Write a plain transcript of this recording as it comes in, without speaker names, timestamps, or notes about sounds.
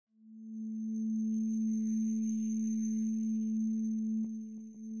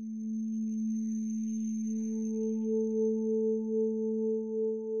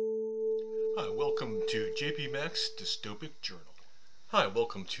Welcome to JP Mack's Dystopic Journal. Hi,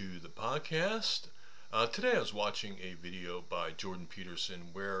 welcome to the podcast. Today I was watching a video by Jordan Peterson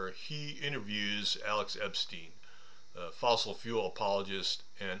where he interviews Alex Epstein, a fossil fuel apologist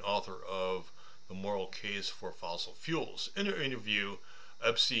and author of The Moral Case for Fossil Fuels. In their interview,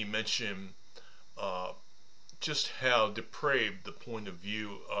 Epstein mentioned just how depraved the point of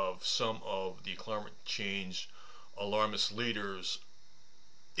view of some of the climate change alarmist leaders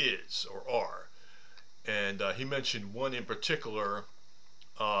is or are. And he mentioned one in particular.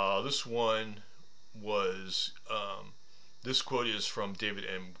 This one was, this quote is from David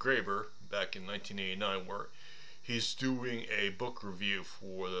M. Graeber back in 1989, where he's doing a book review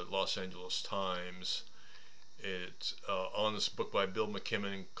for the Los Angeles Times. It's on this book by Bill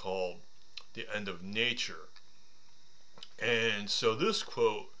McKibben called The End of Nature. And so this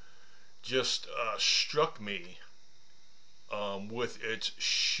quote just struck me with its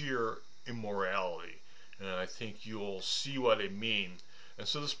sheer immorality, and I think you'll see what I mean. And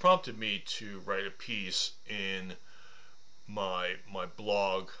so this prompted me to write a piece in my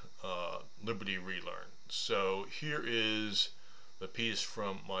blog, Liberty Relearn. So here is the piece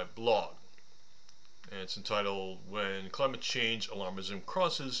from my blog, and it's entitled "When Climate Change Alarmism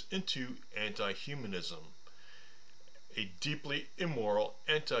Crosses into Anti-Humanism, a Deeply Immoral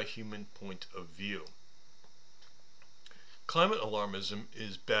Anti-Human Point of View." Climate alarmism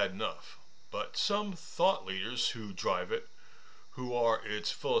is bad enough, but some thought leaders who drive it, who are its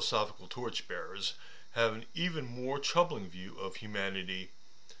philosophical torchbearers, have an even more troubling view of humanity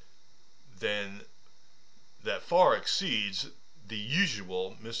than that far exceeds the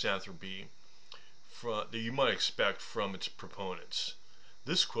usual misanthropy that you might expect from its proponents.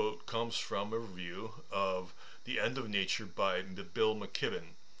 This quote comes from a review of The End of Nature by Bill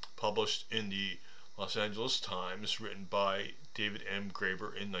McKibben, published in the Los Angeles Times, written by David M.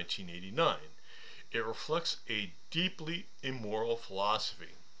 Graeber in 1989. It reflects a deeply immoral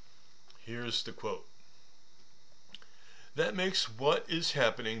philosophy. Here's the quote. "That makes what is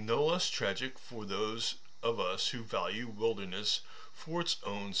happening no less tragic for those of us who value wilderness for its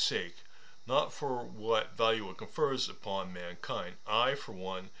own sake, not for what value it confers upon mankind. I, for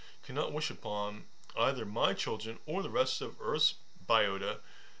one, cannot wish upon either my children or the rest of Earth's biota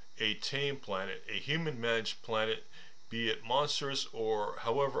a tame planet, a human-managed planet, be it monstrous or,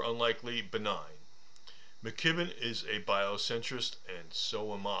 however unlikely, benign. McKibben is a biocentrist, and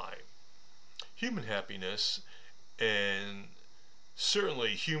so am I. Human happiness and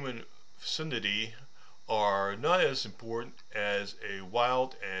certainly human vicinity are not as important as a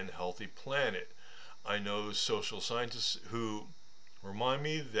wild and healthy planet. I know social scientists who remind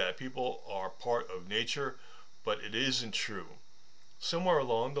me that people are part of nature, but it isn't true. Somewhere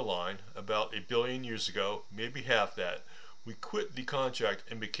along the line, about 1 billion years ago, maybe half that, we quit the contract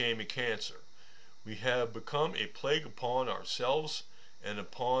and became a cancer. We have become a plague upon ourselves and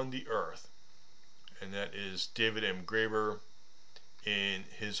upon the earth." And that is David M. Graeber in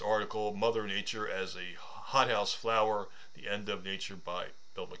his article, Mother Nature as a Hothouse Flower, The End of Nature by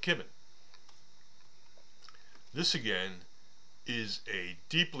Bill McKibben. This again is a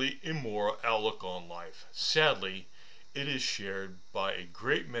deeply immoral outlook on life. Sadly, it is shared by a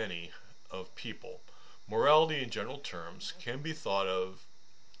great many of people. Morality in general terms can be thought of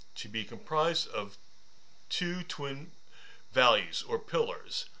to be comprised of two twin values or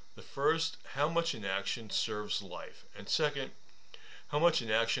pillars. The first, how much an action serves life, and second, how much an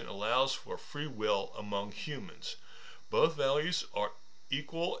action allows for free will among humans. Both values are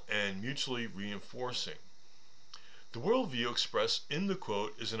equal and mutually reinforcing. The worldview expressed in the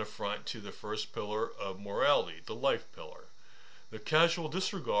quote is an affront to the first pillar of morality, the life pillar. The casual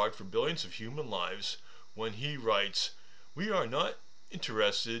disregard for billions of human lives when he writes, "We are not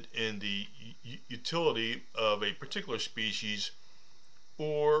interested in the utility of a particular species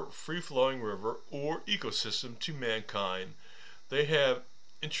or free-flowing river or ecosystem to mankind. They have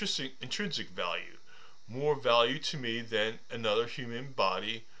intrinsic value, more value to me than another human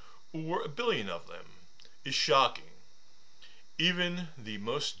body or 1 billion of them," is shocking. Even the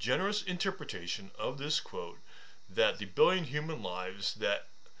most generous interpretation of this quote, that the 1 billion human lives that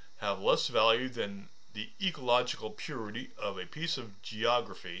have less value than the ecological purity of a piece of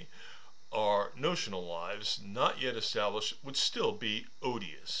geography are notional lives not yet established, would still be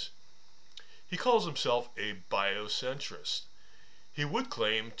odious. He calls himself a biocentrist. He would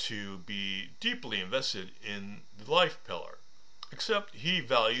claim to be deeply invested in the life pillar, except he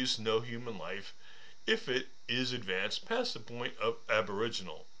values no human life if it is advanced past the point of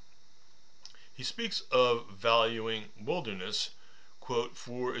aboriginal. He speaks of valuing wilderness, quote,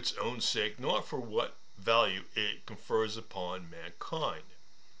 "for its own sake, not for what value it confers upon mankind."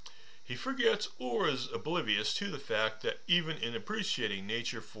 He forgets or is oblivious to the fact that even in appreciating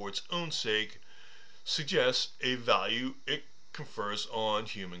nature for its own sake suggests a value it confers on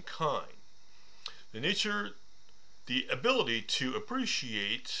humankind. The ability to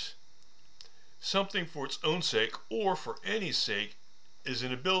appreciate something for its own sake or for any sake is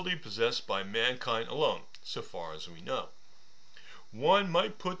an ability possessed by mankind alone, so far as we know. One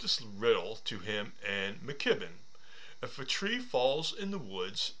might put this riddle to him and McKibben. If a tree falls in the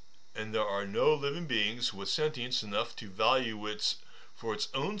woods and there are no living beings with sentience enough to value it for its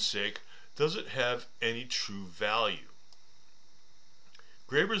own sake, does it have any true value?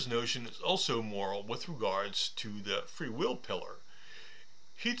 Graeber's notion is also moral with regards to the free will pillar.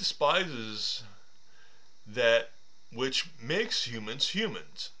 He despises that which makes humans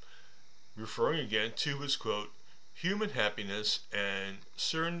humans, referring again to his quote, human happiness and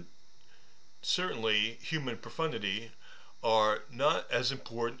certainly human profundity are not as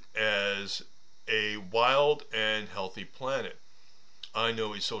important as a wild and healthy planet. I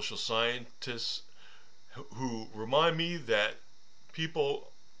know a social scientist who remind me that people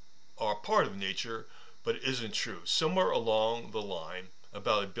are part of nature, but it isn't true. Somewhere along the line,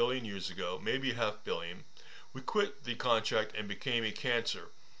 about 1 billion years ago, maybe a half billion, we quit the contract and became a cancer.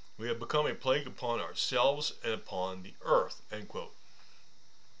 We have become a plague upon ourselves and upon the earth. End quote.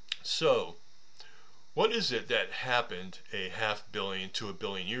 So, what is it that happened a half billion to 1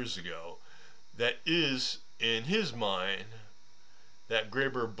 billion years ago that is, in his mind, that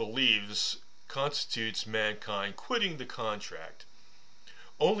Graeber believes constitutes mankind quitting the contract?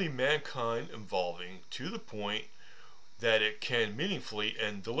 Only mankind evolving to the point that it can meaningfully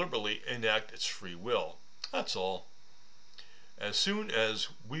and deliberately enact its free will. That's all. As soon as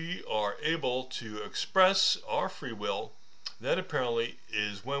we are able to express our free will, that apparently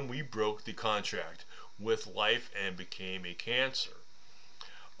is when we broke the contract with life and became a cancer.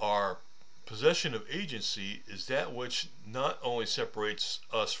 Our possession of agency is that which not only separates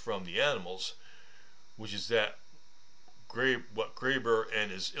us from the animals, which is that what Graeber and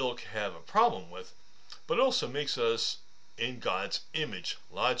his ilk have a problem with, but also makes us in God's image.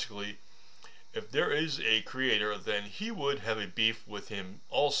 Logically, if there is a creator, then he would have a beef with him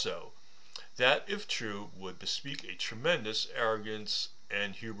also. That, if true, would bespeak a tremendous arrogance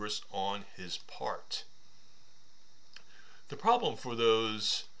and hubris on his part. The problem for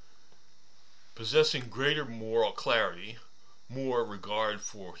those possessing greater moral clarity, more regard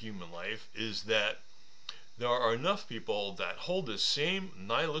for human life, is that there are enough people that hold the same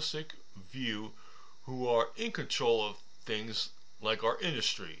nihilistic view who are in control of things like our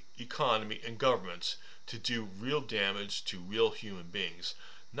industry, economy, and governments to do real damage to real human beings.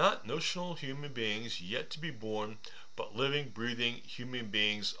 Not notional human beings yet to be born, but living, breathing human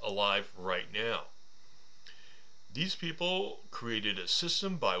beings alive right now. These people created a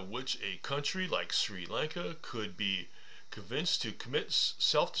system by which a country like Sri Lanka could be convinced to commit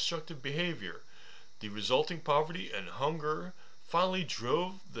self-destructive behavior. The resulting poverty and hunger finally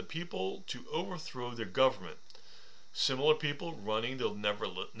drove the people to overthrow their government. Similar people running the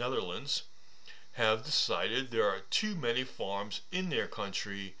Netherlands have decided there are too many farms in their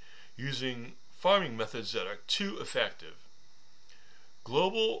country using farming methods that are too effective.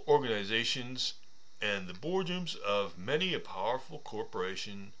 Global organizations and the boardrooms of many a powerful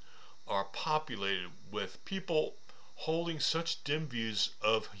corporation are populated with people holding such dim views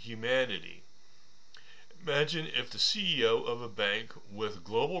of humanity. Imagine if the CEO of a bank with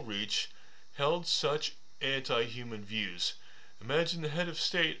global reach held such anti-human views. Imagine the head of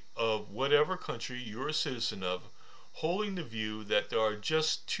state of whatever country you're a citizen of holding the view that there are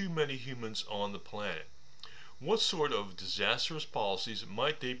just too many humans on the planet. What sort of disastrous policies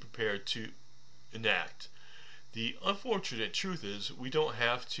might they prepare to enact? The unfortunate truth is we don't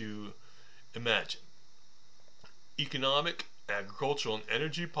have to imagine. Economic, agricultural, and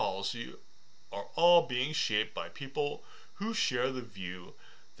energy policy are all being shaped by people who share the view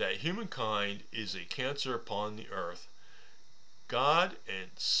that humankind is a cancer upon the earth. God and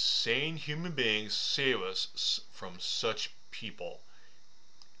sane human beings save us from such people.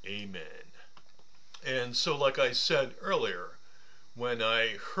 Amen. And so, like I said earlier, when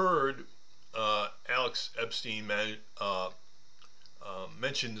I heard Alex Epstein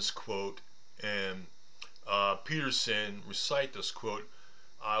mention this quote and Peterson recite this quote,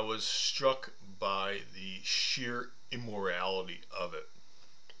 I was struck by the sheer immorality of it.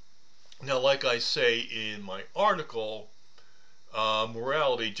 Now, like I say in my article,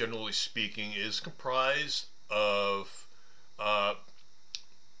 morality, generally speaking, is comprised of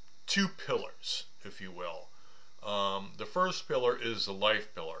two pillars, if you will. The first pillar is the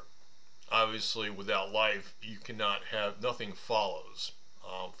life pillar. Obviously, without life, you cannot have, nothing follows.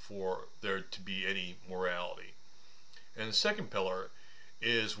 for there to be any morality. And the second pillar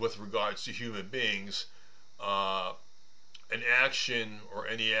is with regards to human beings, an action or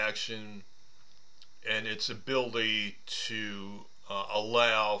any action and its ability to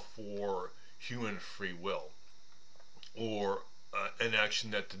allow for human free will, or an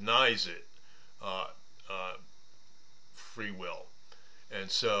action that denies it uh, uh, free will. And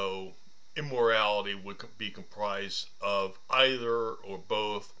so immorality would be comprised of either or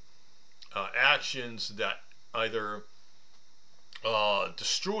both actions that either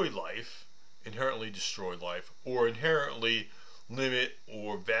destroy life, inherently destroy life, or inherently limit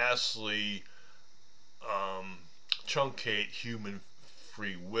or vastly truncate human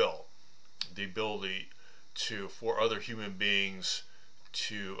free will, the ability for other human beings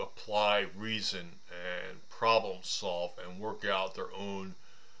to apply reason and problem solve and work out their own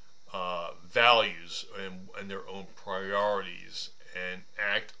values and their own priorities and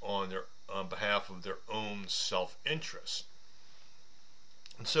act on behalf of their own self-interest.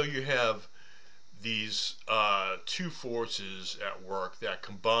 And so you have these two forces at work that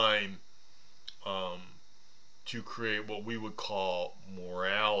combine to create what we would call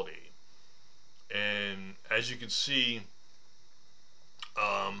morality. And as you can see,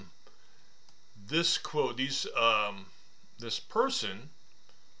 this quote, this person,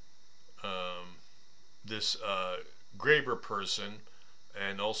 this Graeber person,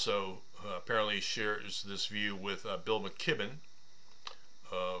 and also apparently shares this view with Bill McKibben,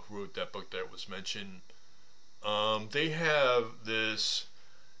 who wrote that book that was mentioned. They have this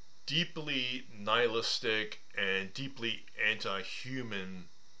deeply nihilistic and deeply anti-human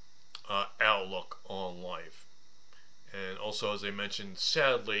outlook on life. And also, as I mentioned,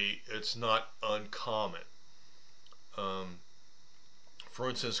 sadly, it's not uncommon. For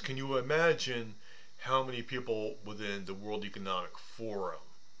instance, can you imagine how many people within the World Economic Forum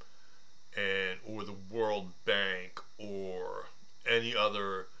or the World Bank or any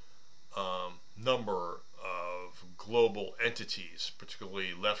other number of global entities,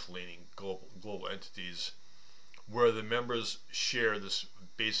 particularly left-leaning global entities, where the members share this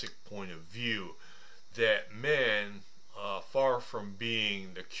basic point of view that man, far from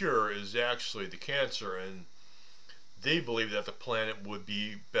being the cure, is actually the cancer, and they believe that the planet would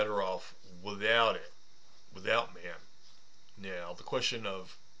be better off without it, without man. Now, the question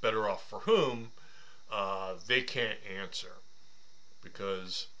of better off for whom, they can't answer,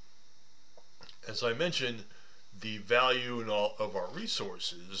 because, as I mentioned, the value of our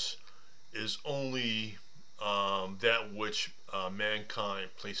resources is only that which mankind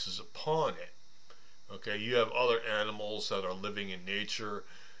places upon it. Okay, you have other animals that are living in nature.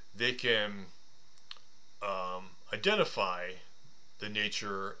 They can identify the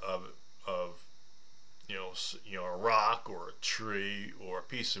nature of a rock or a tree or a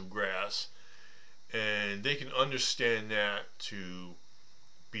piece of grass, and they can understand that to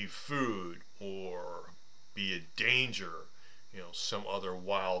be food or be a danger. Some other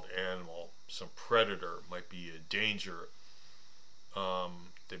wild animal, some predator might be a danger.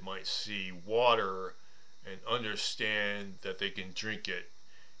 They might see water and understand that they can drink it,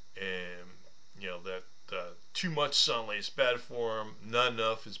 and that too much sunlight is bad for them, not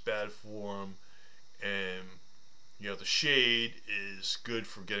enough is bad for them, and the shade is good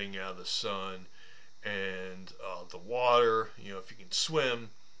for getting out of the sun, and the water, if you can swim,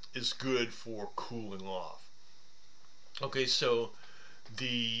 is good for cooling off. Okay, so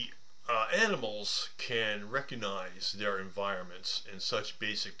the animals can recognize their environments in such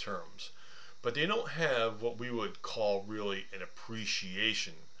basic terms, but they don't have what we would call really an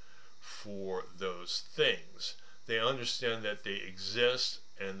appreciation for those things. They understand that they exist,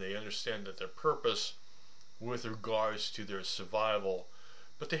 and they understand that their purpose with regards to their survival,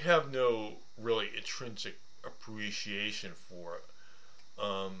 but they have no really intrinsic appreciation for it.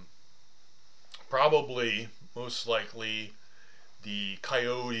 Probably, most likely, the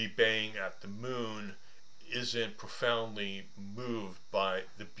coyote baying at the moon isn't profoundly moved by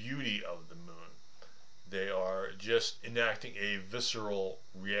the beauty of the moon. They are just enacting a visceral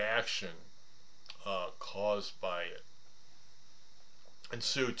reaction caused by it. And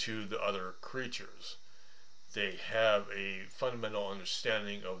so too the other creatures. They have a fundamental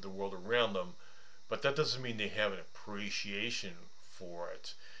understanding of the world around them, but that doesn't mean they have an appreciation for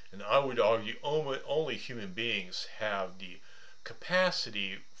it. And I would argue only human beings have the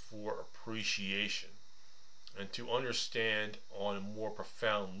capacity for appreciation and to understand on a more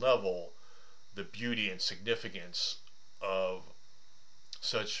profound level the beauty and significance of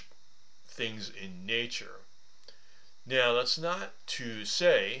such things in nature. Now, that's not to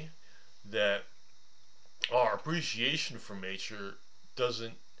say that our appreciation for nature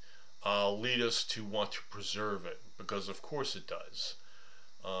doesn't lead us to want to preserve it, because of course it does.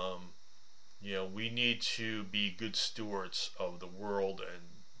 Um, we need to be good stewards of the world and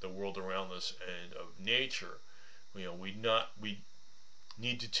the world around us and of nature. We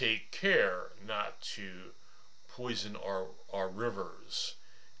need to take care not to poison our rivers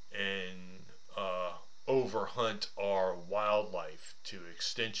and overhunt our wildlife to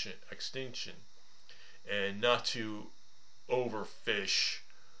extinction, and not to overfish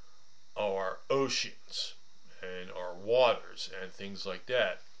our oceans and our waters and things like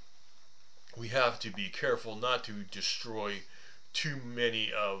that. We have to be careful not to destroy too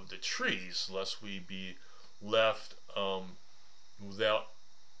many of the trees, lest we be left without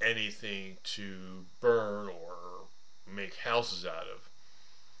anything to burn or make houses out of.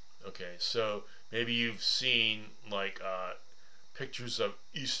 Okay, so maybe you've seen like pictures of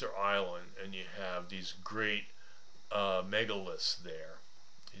Easter Island, and you have these great megaliths there,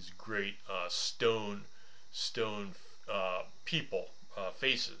 these great stone people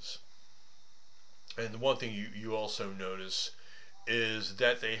faces. And the one thing you also notice is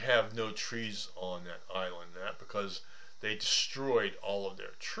that they have no trees on that island. That because they destroyed all of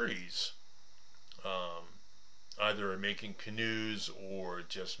their trees, either making canoes or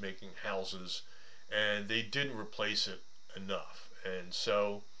just making houses, and they didn't replace it enough. And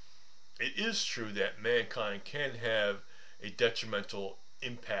so it is true that mankind can have a detrimental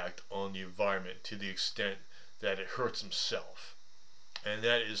impact on the environment to the extent that it hurts himself. And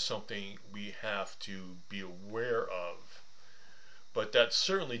that is something we have to be aware of. But that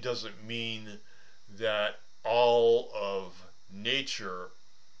certainly doesn't mean that all of nature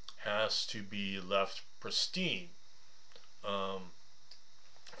has to be left pristine.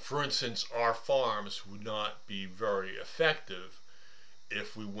 For instance, our farms would not be very effective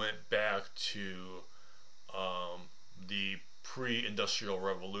if we went back to the pre-industrial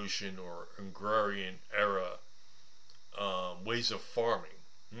revolution or agrarian era ways of farming,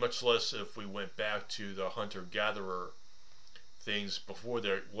 much less if we went back to the hunter-gatherer things before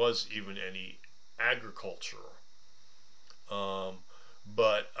there was even any agriculture.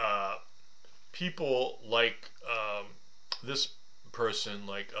 But people like this person,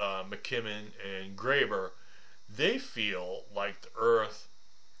 like McKibben and Graeber, they feel like the earth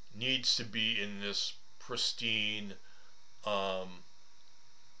needs to be in this pristine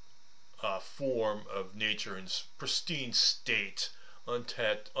form of nature, in pristine state,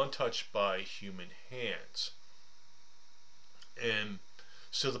 untouched by human hands. And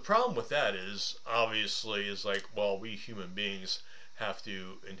so the problem with that is, obviously, is like, well, we human beings have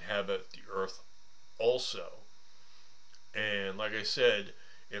to inhabit the earth also. And like I said,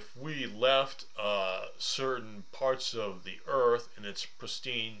 if we left certain parts of the earth in its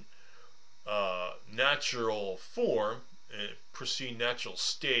pristine natural form, pristine natural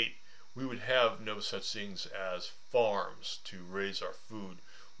state, we would have no such things as farms to raise our food.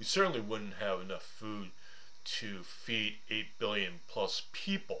 We certainly wouldn't have enough food to feed 8 billion plus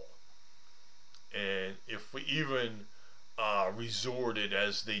people. And if we even resorted,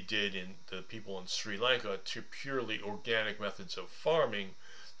 as they did in the people in Sri Lanka, to purely organic methods of farming,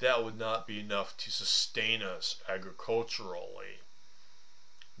 that would not be enough to sustain us agriculturally.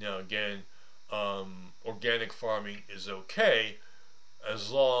 Now again, organic farming is okay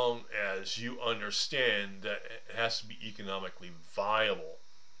as long as you understand that it has to be economically viable.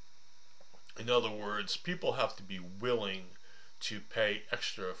 In other words, people have to be willing to pay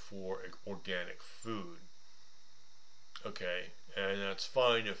extra for organic food. Okay, and that's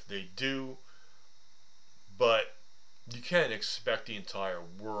fine if they do, but you can't expect the entire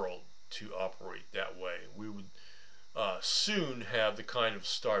world to operate that way. We would soon have the kind of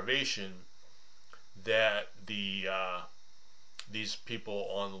starvation that these people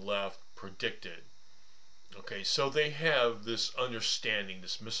on the left predicted. Okay, so they have this understanding,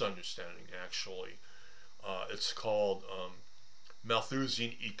 this misunderstanding actually. It's called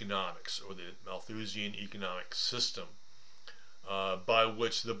Malthusian economics, or the Malthusian economic system, by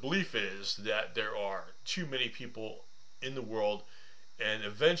which the belief is that there are too many people in the world, and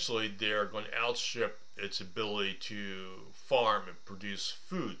eventually they're going to outstrip its ability to farm and produce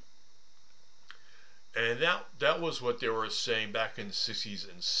food. And that was what they were saying back in the 60s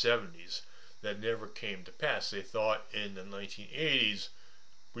and 70s. That never came to pass. They thought in the 1980s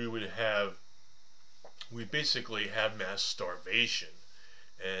we basically have mass starvation,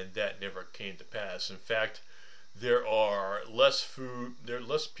 and that never came to pass. In fact, there are less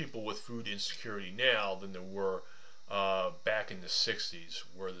people with food insecurity now than there were back in the 60s,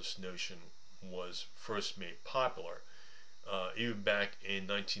 where this notion was first made popular. Even back in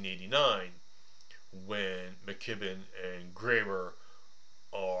 1989, when McKibben and Graeber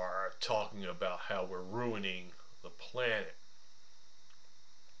are talking about how we're ruining the planet.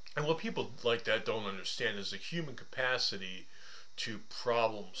 And what people like that don't understand is the human capacity to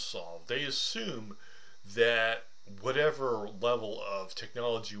problem solve. They assume that whatever level of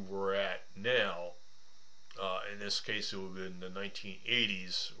technology we're at now, in this case it would have been the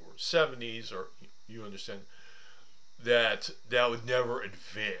 1980s or 70s, or you understand, that would never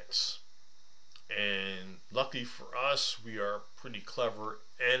advance. And luckily for us, we are pretty clever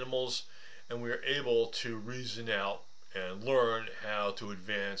animals, and we are able to reason out and learn how to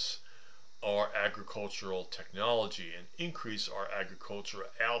advance our agricultural technology and increase our agricultural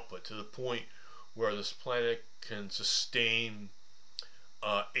output to the point where this planet can sustain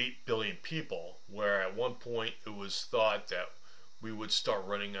 8 billion people, where at one point it was thought that we would start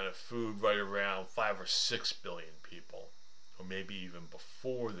running out of food right around 5 or 6 billion people, or maybe even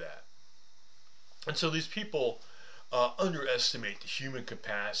before that. And so these people underestimate the human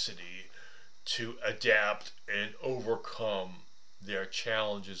capacity to adapt and overcome their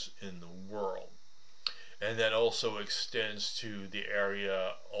challenges in the world. And that also extends to the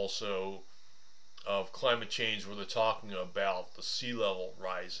area also of climate change, where they're talking about the sea level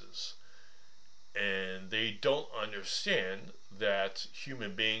rises. And they don't understand that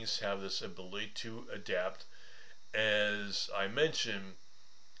human beings have this ability to adapt, as I mentioned,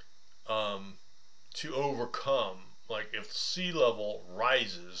 to overcome. Like if the sea level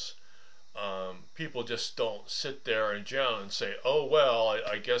rises, people just don't sit there and drown and say, oh well,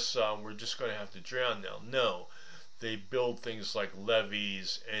 I guess we're just going to have to drown now. No, they build things like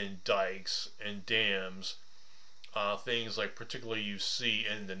levees and dikes and dams, things like particularly you see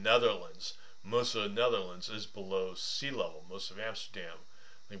in the Netherlands. Most of the Netherlands is below sea level. Most of Amsterdam,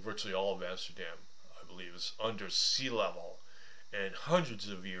 I think virtually all of Amsterdam, I believe, is under sea level. And hundreds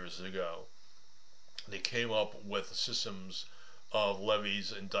of years ago, they came up with systems of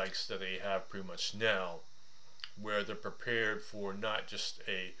levees and dikes that they have pretty much now, where they're prepared for not just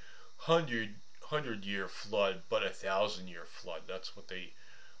a 100-year flood, but 1,000-year flood. That's what they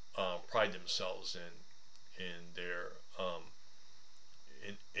pride themselves in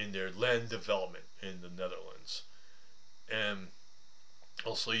their land development in the Netherlands. And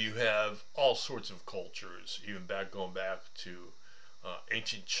also you have all sorts of cultures, even going back to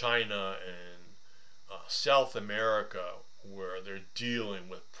ancient China and South America, where they're dealing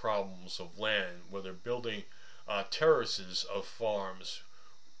with problems of land, where they're building terraces of farms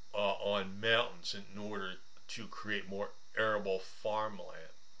on mountains in order to create more arable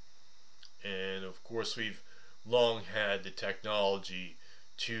farmland. And of course we've long had the technology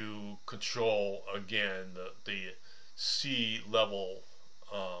to control, again, the sea level,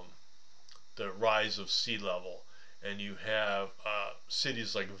 the rise of sea level. And you have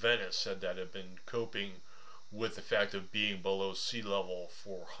cities like Venice that have been coping with the fact of being below sea level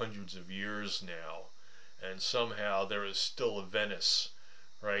for hundreds of years now, and somehow there is still a Venice,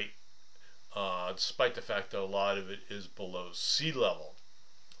 right? Despite the fact that a lot of it is below sea level.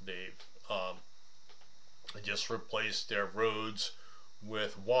 They've just replaced their roads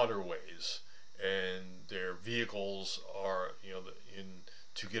with waterways, and their vehicles are,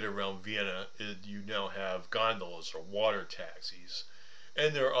 to get around Vienna, you now have gondolas or water taxis.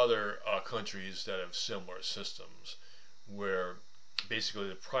 And there are other countries that have similar systems, where basically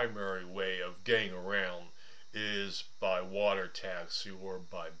the primary way of getting around is by water taxi or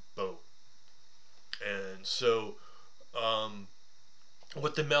by boat. And so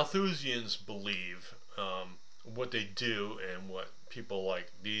what the Malthusians believe, what they do, and what people like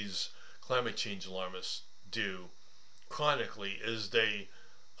these climate change alarmists do chronically, is they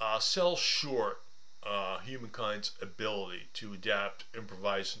sell short humankind's ability to adapt,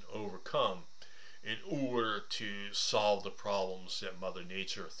 improvise, and overcome in order to solve the problems that Mother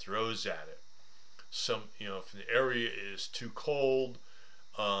Nature throws at it. If an area is too cold,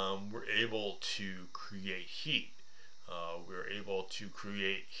 we're able to create heat. We're able to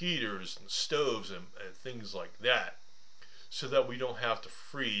create heaters and stoves and things like that, so that we don't have to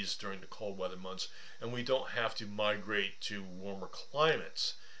freeze during the cold weather months, and we don't have to migrate to warmer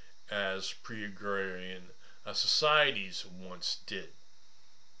climates as pre-agrarian societies once did.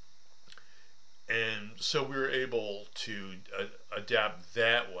 And so we were able to adapt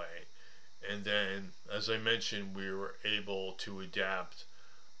that way. And then, as I mentioned, we were able to adapt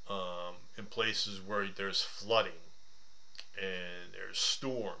in places where there's flooding and there's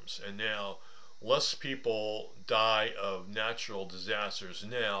storms. And now less people die of natural disasters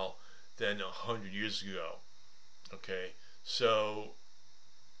now than 100 years ago. Okay, so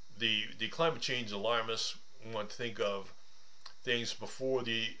the climate change alarmists want to think of things before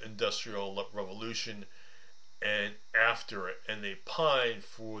the Industrial Revolution and after it, and they pine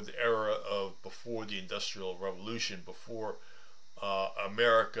for the era of before the Industrial Revolution, before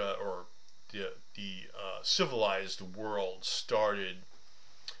America or the civilized world started,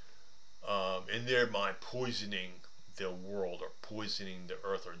 in their mind, poisoning the world or poisoning the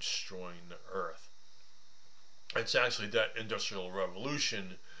earth or destroying the earth. It's actually that Industrial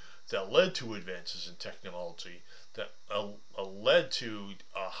Revolution that led to advances in technology, that led to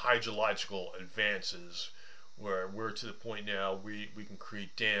hydrological advances, where we're to the point now we can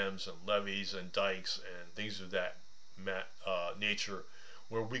create dams and levees and dikes and things of that nature,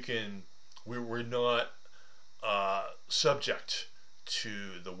 where we're not subject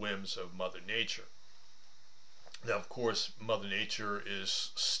to the whims of Mother Nature. Now, of course, Mother Nature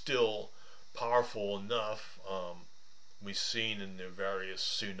is still powerful enough. We've seen in the various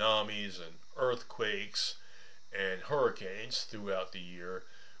tsunamis and earthquakes and hurricanes throughout the year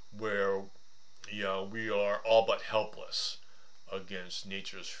where we are all but helpless against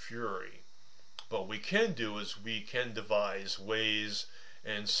nature's fury. But what we can do is we can devise ways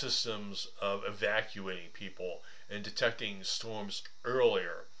and systems of evacuating people and detecting storms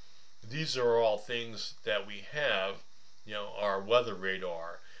earlier. These are all things that we have, our weather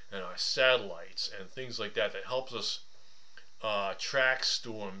radar and our satellites and things like that helps us track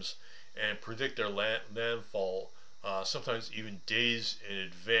storms and predict their landfall, sometimes even days in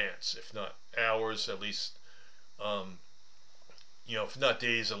advance, if not hours, at least, if not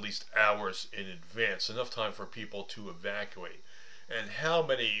days, at least hours in advance, enough time for people to evacuate. And how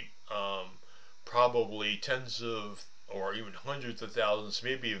many, probably tens of or even hundreds of thousands,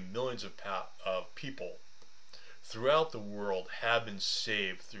 maybe even millions of people throughout the world have been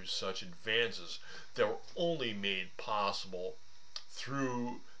saved through such advances that were only made possible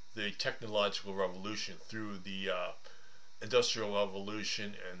through the technological revolution, through the industrial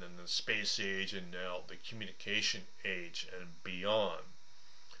revolution, and then the space age, and now the communication age and beyond.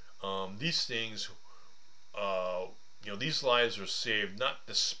 These things, these lives are saved not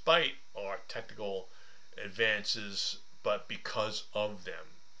despite our technical advances, but because of them.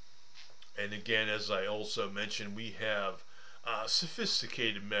 And again, as I also mentioned, we have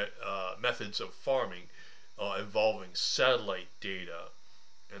sophisticated methods of farming involving satellite data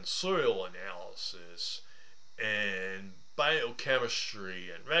and soil analysis and biochemistry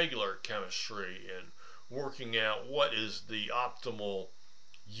and regular chemistry and working out what is the optimal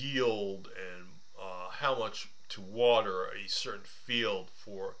yield and how much to water a certain field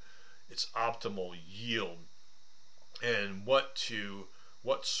for its optimal yield, and what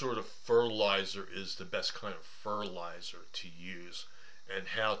sort of fertilizer is the best kind of fertilizer to use, and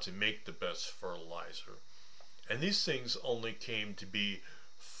how to make the best fertilizer. And these things only came to be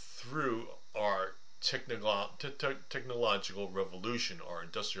through our technological revolution, our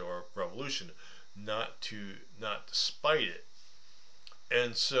industrial revolution, not despite it.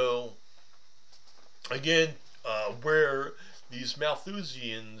 And so, again, where these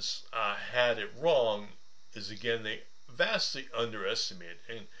Malthusians had it wrong is, again, they vastly underestimate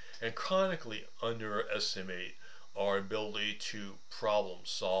and chronically underestimate our ability to problem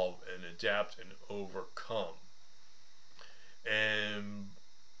solve and adapt and overcome. And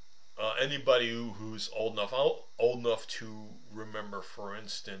anybody who's old enough to remember, for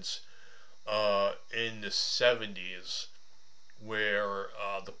instance, in the 70s, where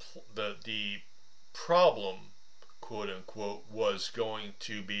the problem, quote unquote, was going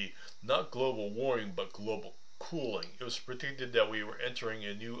to be not global warming but global cooling. It was predicted that we were entering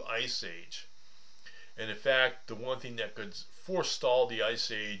a new ice age. And in fact, the one thing that could forestall the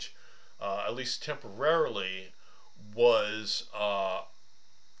ice age, at least temporarily, was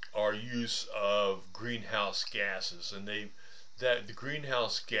our use of greenhouse gases. And that the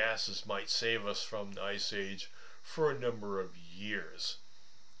greenhouse gases might save us from the ice age for a number of years.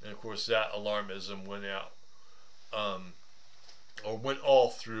 And of course, that alarmism went out, or went all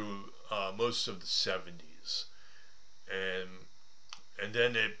through most of the 70s, and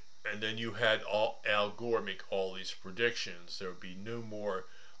then you had Al Gore make all these predictions. There would be no more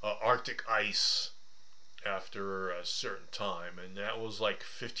Arctic ice after a certain time, and that was like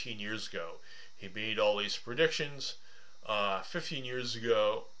 15 years ago. He made all these predictions 15 years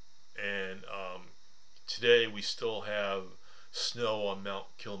ago, and today we still have snow on Mount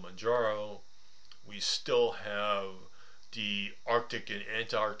Kilimanjaro. We still have the Arctic and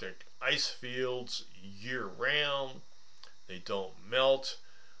Antarctic ice fields year round. They don't melt.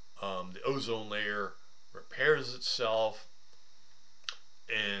 The ozone layer repairs itself.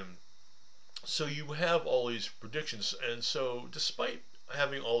 And so you have all these predictions. And so despite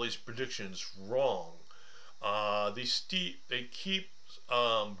having all these predictions wrong, they keep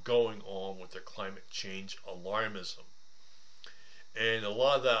going on with their climate change alarmism. And a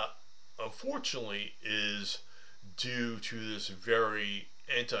lot of that, unfortunately, is due to this very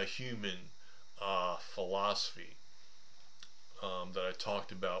anti-human philosophy that I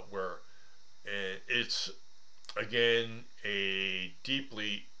talked about, where and it's again a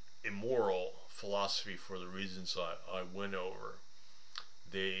deeply immoral philosophy for the reasons I went over.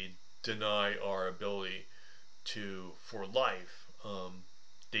 They deny our ability for life.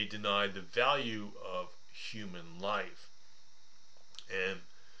 They deny the value of human life, and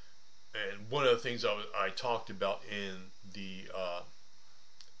one of the things I talked about in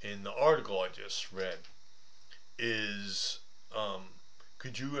the article I just read is,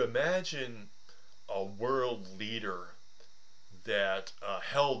 could you imagine a world leader that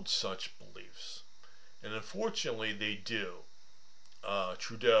held such beliefs? And unfortunately, they do.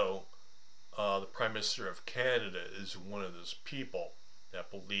 Trudeau, the Prime Minister of Canada, is one of those people that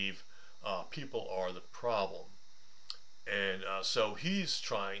believe people are the problem. And so he's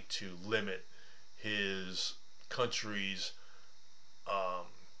trying to limit his country's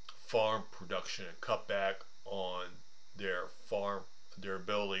farm production and cut back on their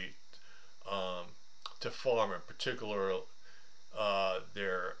ability to farm, in particular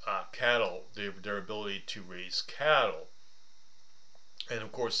their cattle, their ability to raise cattle. And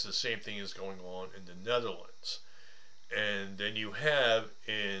of course, the same thing is going on in the Netherlands. And then you have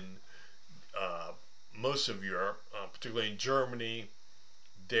in most of Europe, particularly in Germany,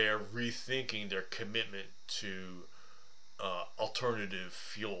 they're rethinking their commitment to alternative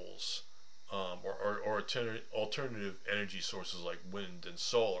fuels or alternative energy sources like wind and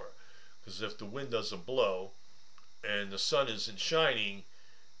solar. Because if the wind doesn't blow and the sun isn't shining,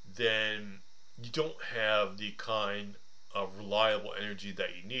 then you don't have the kind of reliable energy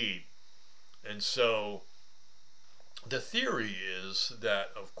that you need. And so the theory is that,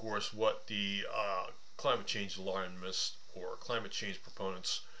 of course, what the climate change alarmists or climate change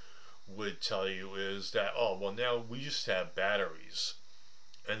proponents would tell you is that, oh, well, now we just have batteries,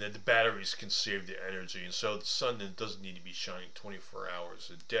 and that the batteries can save the energy, and so the sun doesn't need to be shining 24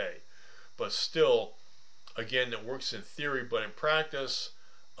 hours a day. But still, again, it works in theory, but in practice,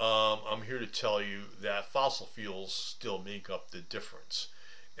 I'm here to tell you that fossil fuels still make up the difference.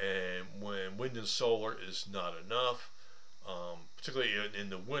 And when wind and solar is not enough, particularly in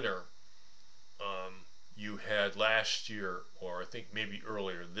the winter, you had last year, or I think maybe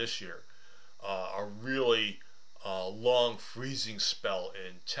earlier this year, a really long freezing spell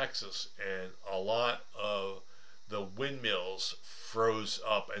in Texas, and a lot of the windmills froze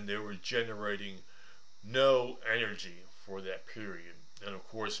up, and they were generating no energy for that period. And of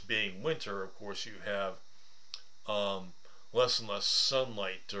course, being winter, of course, you have less and less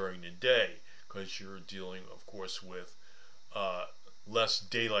sunlight during the day, because you're dealing, of course, with less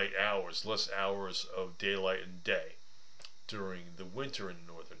daylight hours, less hours of daylight and day during the winter in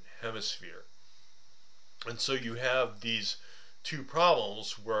the northern hemisphere. And so you have these two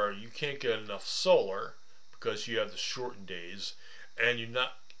problems where you can't get enough solar because you have the shortened days, and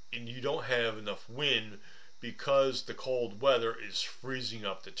you don't have enough wind because the cold weather is freezing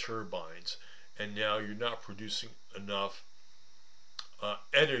up the turbines, and now you're not producing enough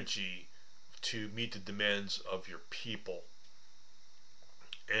energy to meet the demands of your people.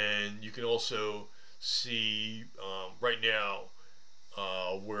 And you can also see right now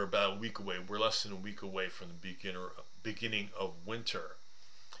we're about a week away. We're less than a week away from the beginning of winter,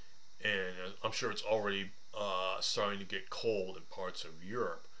 and I'm sure it's already starting to get cold in parts of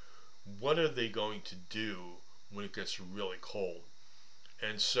Europe. What are they going to do when it gets really cold?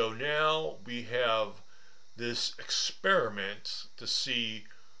 And so now we have this experiment to see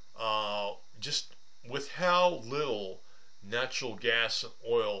just with how little natural gas and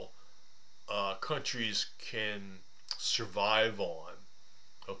oil countries can survive on,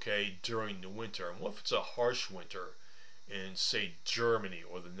 okay, during the winter. And what if it's a harsh winter in, say, Germany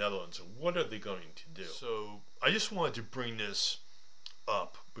or the Netherlands? What are they going to do? So I just wanted to bring this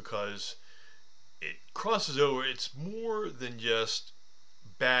up because it crosses over. It's more than just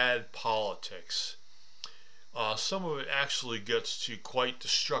bad politics. Some of it actually gets to quite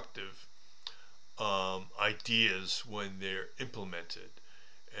destructive ideas when they're implemented,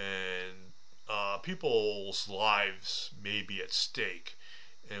 and people's lives may be at stake.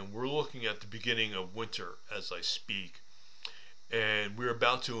 And we're looking at the beginning of winter as I speak, and we're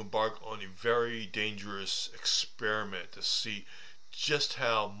about to embark on a very dangerous experiment to see just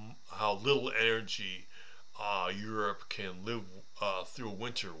how little energy Europe can live through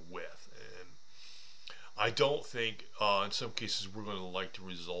winter with. And I don't think in some cases we're going to like the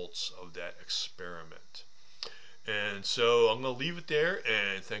results of that experiment. And so I'm going to leave it there,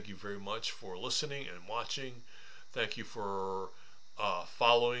 and thank you very much for listening and watching. Thank you for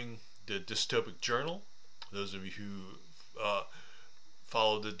following the Dystopic Journal. Those of you who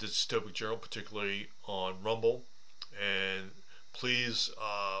follow the Dystopic Journal, particularly on Rumble. And please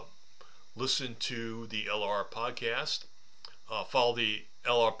listen to the LR podcast. Follow the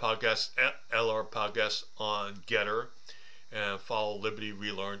LR podcast on Getter, and follow Liberty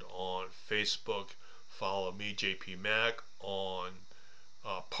Relearned on Facebook. Follow me, JP Mac, on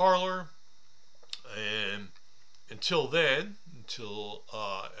Parler. And until then, until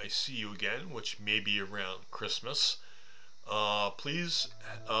I see you again, which may be around Christmas, please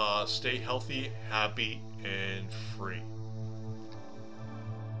stay healthy, happy, and free.